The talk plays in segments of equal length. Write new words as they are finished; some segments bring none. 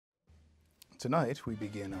Tonight, we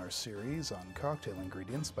begin our series on cocktail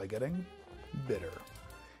ingredients by getting bitter.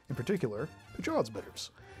 In particular, Peychaud's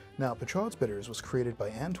bitters. Now, Peychaud's bitters was created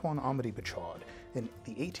by Antoine-Amédée Peychaud in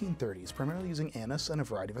the 1830s, primarily using anise and a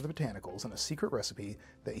variety of other botanicals in a secret recipe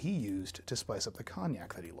that he used to spice up the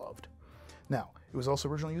cognac that he loved. Now, it was also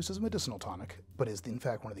originally used as a medicinal tonic, but is in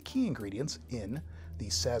fact one of the key ingredients in the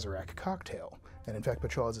Sazerac cocktail, and in fact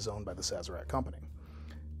Peychaud's is owned by the Sazerac company.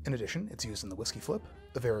 In addition, it's used in the whiskey flip,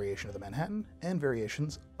 a variation of the Manhattan, and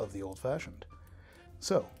variations of the old-fashioned.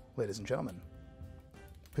 So, ladies and gentlemen,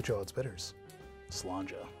 Peychaud's bitters,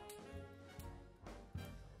 Slanja.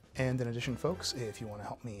 And in addition, folks, if you want to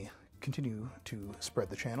help me continue to spread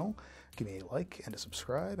the channel, give me a like and a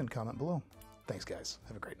subscribe and comment below. Thanks, guys.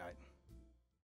 Have a great night.